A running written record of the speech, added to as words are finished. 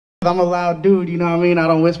I'm a loud dude, you know what I mean? I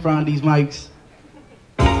don't whisper on these mics.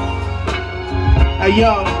 Hey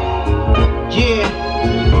yo, yeah.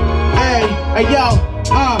 Hey yo,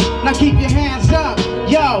 now keep your hands up.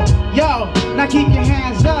 Yo, now keep your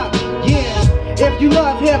hands up. Yeah, if you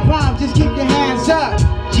love hip hop, just keep your hands up.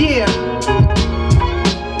 Yeah.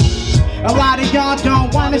 A lot of y'all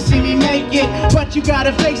don't wanna see me make it, but you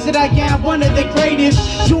gotta face it, I am one of the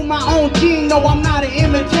greatest. Do my own thing, no I'm not an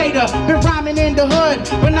imitator. Been rhyming in the hood,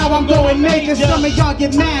 but now I'm going major. Some of y'all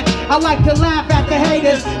get mad, I like to laugh at the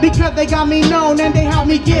haters, because they got me known and they help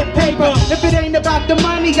me get paper. If it ain't about the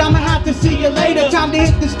money, I'ma have to see you later. Time to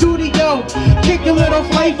hit the studio, kick a little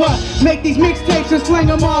flavor, make these mixtapes and sling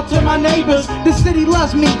them all to my neighbors. The city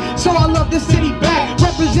loves me, so I love the city back.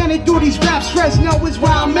 Represented through these raps, Fresno is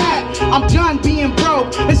where I'm at. I'm done being broke,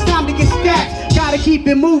 it's time to get stacked. Gotta keep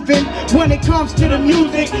it moving when it comes to the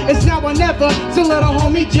music. It's now or never, so little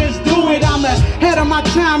homie just do it. I'm ahead of my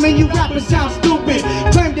time and you rappers sound stupid.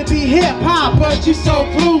 Claim to be hip hop, but you so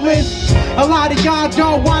clueless. A lot of y'all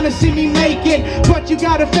don't wanna see me make it, but you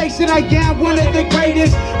gotta face it, I am one of the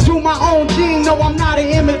greatest. Do my own thing, no I'm not an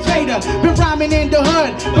imitator. Been rhyming in the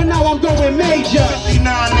hood, but now I'm going major. 59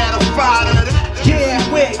 out of 5. Yeah,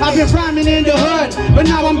 I've been rhyming in the hood, but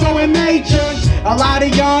now I'm going major. A lot of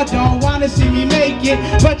y'all don't wanna see me make it,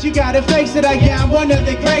 but you gotta face it, I am one of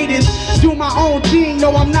the greatest. Do my own thing,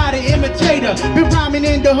 no I'm not an imitator. Been rhyming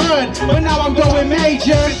in the hood, but now I'm going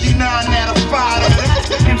major. 59 out of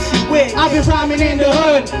 5. MC Wicks. I've been rhyming in the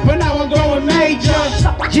hood, but now I'm going major.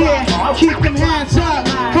 Yeah, keep them hands up.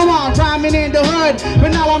 Come on, rhyming in the hood, but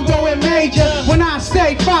now I'm going major. When I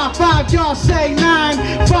say 5-5, y'all say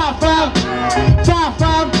 9-5-5.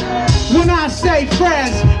 5-5. When I say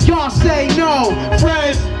friends, y'all say no.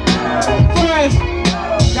 Friends.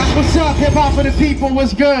 That's what's up, hip hop for the people.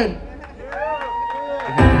 What's good?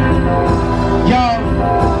 Yo,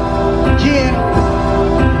 yeah.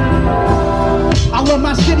 I love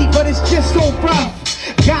my city, but it's just so rough.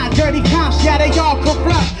 Got dirty cops, yeah, they all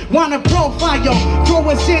corrupt. Wanna profile, throw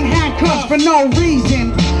us in handcuffs for no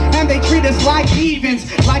reason. And they treat us like evens,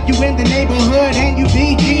 like you in the neighborhood and you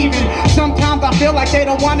be thieving. Sometimes I feel like they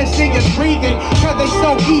don't wanna see us breathing, cause they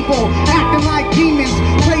so evil, acting like demons.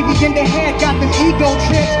 Crazy in the head, got them ego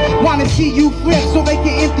trips. Wanna see you flip so they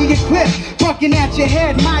can empty your clip. Bucking at your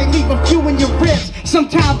head might leave a few in your ribs.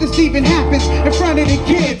 Sometimes this even happens in front of the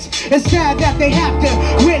kids. It's sad that they have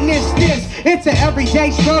to witness this. It's an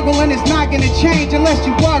everyday struggle and it's not gonna change unless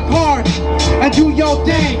you work hard and do your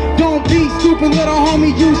thing. Don't be stupid, little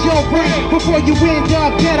homie, use your brain. Before you end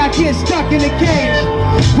up dead, I get stuck in a cage.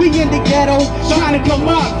 We in the ghetto, trying to come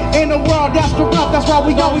up. In a world that's corrupt, that's why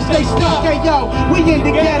we always stay stuck. Hey yo, we in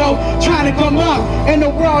the ghetto, trying to come up. In a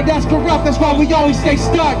world that's corrupt, that's why we always stay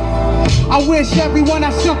stuck. I wish everyone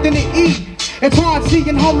had something to eat. It's hard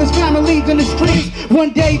seeing homeless families in the streets.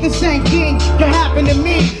 One day the same thing could happen to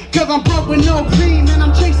me, cause I'm broke with no cream and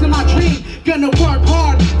I'm chasing my dream. Gonna work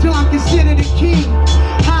hard till I'm considered a king.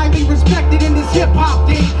 Highly respected in this hip hop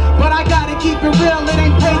thing, but I gotta keep it real, it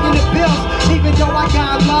ain't paying the bills. Even though I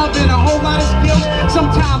got love and a whole lot of skills,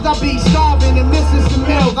 sometimes I'll be starving and missing some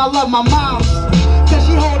meals. I love my mom, cause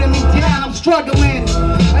she holding me down, I'm struggling.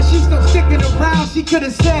 And she's still sticking around, she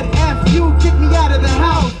could've said F you, kick me out of the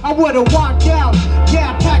house, I would've walked out. Yeah,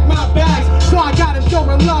 I packed my bags, so I gotta show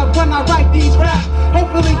her love when I write these raps.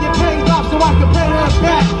 Hopefully it pays off so I can pay her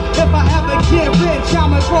back. If I ever get rich,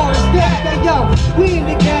 I'ma throw a stack. Hey yo, we in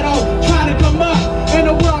the ghetto, trying to come up. In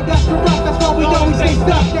a world that's corrupt, that's why we always stay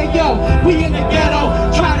stuck. Hey yo, we in the ghetto,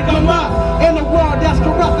 trying to come up. In a world that's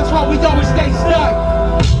corrupt, that's why we always stay stuck.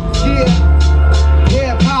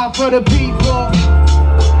 Yeah, power for the people.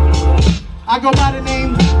 I go by the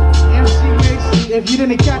name MC Wicks. If you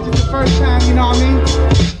didn't catch it the first time, you know what I mean?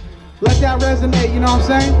 Let that resonate, you know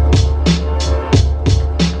what I'm saying?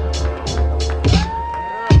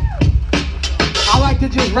 I like to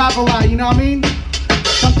just rap a lot, you know what I mean?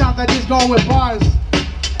 Sometimes I just go in with bars.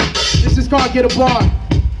 This is called Get a Bar.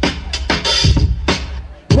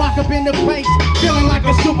 Walk up in the place, feeling like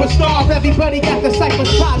a superstar. Everybody got the cypher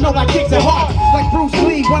spot, know I kicks it hard. Like Bruce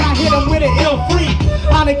Lee when I hit him with an ill free.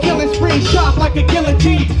 On a killing spree, sharp like a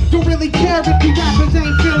guillotine. Don't really care if you rappers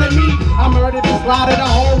ain't feeling me. I murdered and slaughtered a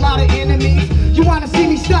whole lot of enemies. You wanna see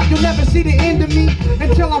me stuck, you'll never see the end of me.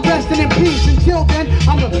 Until I'm resting in peace. Until then,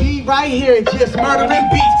 I'ma be right here, just murdering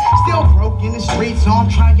beats. Still broke in the streets, so I'm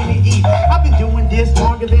trying to eat. I've been doing this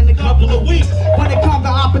longer than a couple of weeks. When it comes to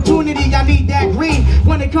opportunity, I need that green.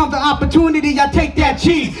 When it comes to opportunity, I take that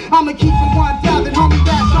cheese. I'ma keep it 1,000, homie,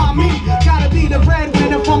 that's on me. Gotta be the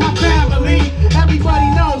breadwinner for my family. Everybody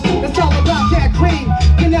knows it's all about that cream.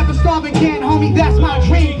 Can never starve again, homie, that's my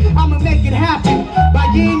dream. I'ma make it happen by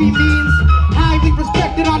any means. Highly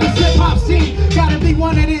respected on this hip-hop scene. Gotta be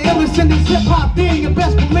one of the illest in this hip-hop thing. And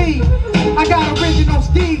best believe, I got original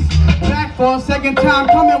steez. Back for a second time,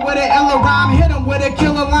 coming with an Ella rhyme. Hit 'em with a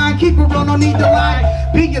killer line. Keep it real, no need to lie.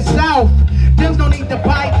 Be yourself. There's no need to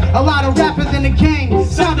bite. A lot of rappers in the game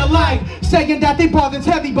sound alike, saying that they bars is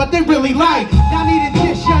heavy, but they really light. Y'all need to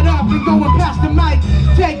just shut up and go and pass the mic.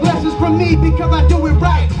 Take lessons from me because I do it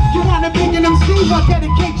right. You wanna be an MC, I'll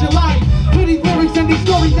dedicate your life to these lyrics and these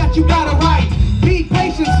stories that you gotta write. Be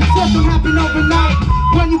patient, success don't happen overnight.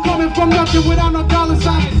 When you coming from nothing without no dollar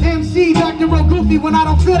sign. MCs acting real goofy when I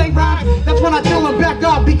don't feel they rhyme. That's when I tell them back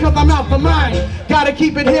up because I'm out for mine. Gotta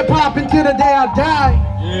keep it hip-hop until the day I die.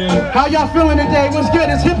 Yeah. How y'all feeling today? What's good?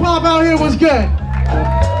 Is hip-hop out here? What's good?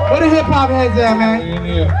 Where the hip-hop heads at, man?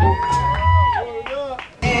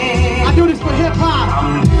 I do this for hip-hop.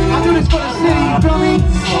 I do this for the city, you feel me?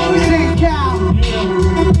 St. Cal.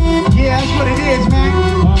 Yeah, that's what it is, man.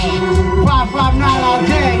 559 all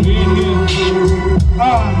day.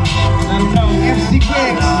 MC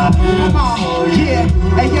Wicks. Come on. Yeah.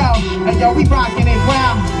 Hey yo, we rocking it.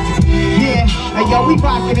 Wow. Yeah. Hey yo, we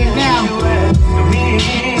rocking it now.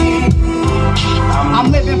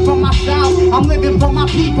 I'm living for myself, I'm living for my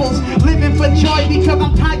peoples, living for joy because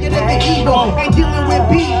I'm tired of the evil, ain't dealing with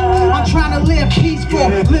beef, I'm trying to live peaceful,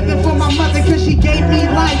 living for my mother cause she gave me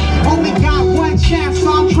life, only got one chance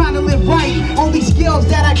so I'm trying to live right, only skills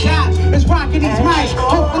that I got is rocking these mics,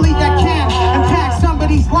 hopefully that can impact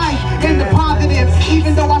somebody's life in the positive,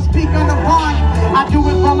 even though I speak on the wrong, I do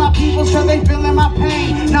it for my people so they feeling my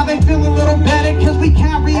pain, now they feel a little better cause we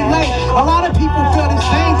can't relate, a lot of people feel the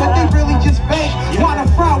same but they really just fake. Wanna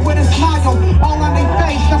front with a smile all on their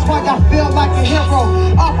face. That's why I feel like a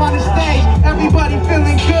hero up on the stage. Everybody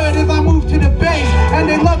feeling good as I move to the bass. And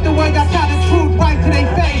they love the way I tell the truth right to their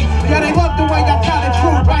face. Yeah, they love the way I tell the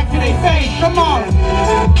truth right to their face. Come on.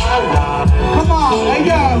 Come on. Hey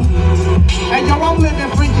yo. Hey yo, I'm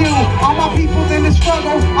living for you. All my people in the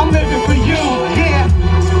struggle, I'm living for you. Yeah.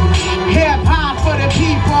 Hip hop for the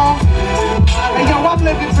people. Hey yo, I'm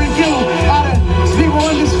living for you. All the people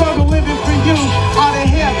in the struggle living for you. All the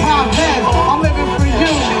hip hop heads, I'm living for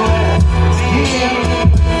you. Yeah.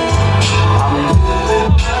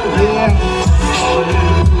 Yeah.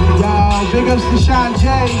 Yo, big ups to Sean J.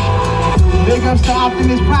 Big ups to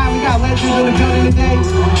Optimus Prime. We got legends in the building today.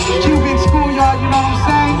 Cubic schoolyard, you know what I'm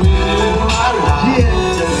saying?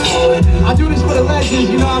 Yeah. I do this for the legends,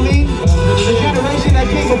 you know what I mean? The generation that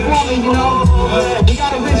came before me, you know? We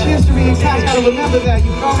got a rich history and cats gotta remember that,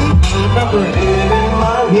 you feel me? Remember it.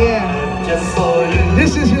 Yeah.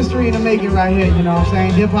 This is history in the making right here, you know what I'm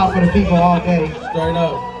saying? Hip hop for the people all day. Straight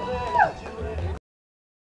up.